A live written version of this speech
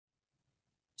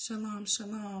Shalom,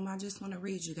 shalom. I just want to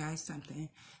read you guys something.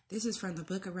 This is from the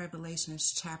book of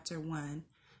Revelations, chapter 1,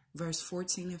 verse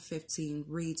 14 and 15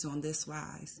 reads on this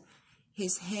wise.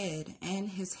 His head and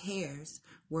his hairs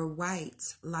were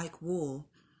white like wool,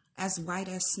 as white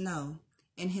as snow,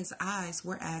 and his eyes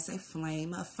were as a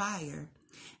flame of fire,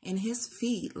 and his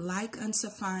feet like unto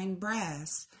fine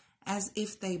brass, as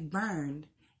if they burned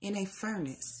in a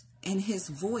furnace, and his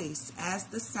voice as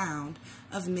the sound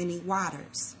of many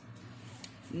waters.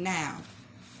 Now,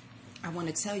 I want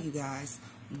to tell you guys,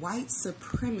 white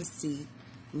supremacy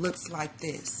looks like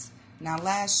this. Now,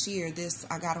 last year,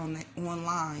 I got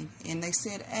online, and they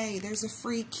said, hey, there's a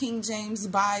free King James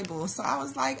Bible. So I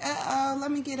was like, let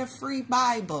me get a free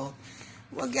Bible.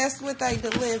 Well, guess what they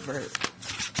delivered?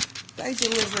 They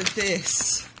delivered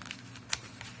this.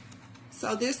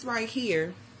 So this right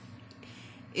here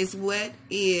is what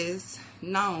is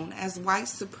known as white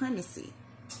supremacy.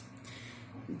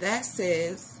 That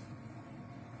says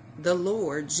the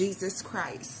Lord Jesus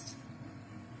Christ.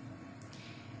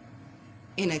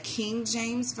 In a King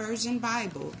James Version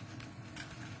Bible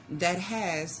that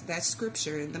has that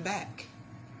scripture in the back.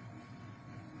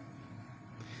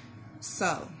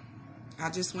 So, I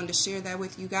just wanted to share that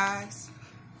with you guys.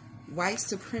 White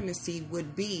supremacy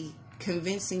would be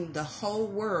convincing the whole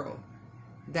world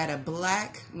that a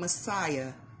black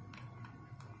Messiah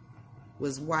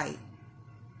was white.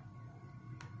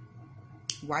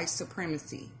 White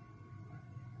supremacy.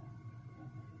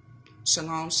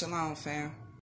 Shalom, shalom, fam.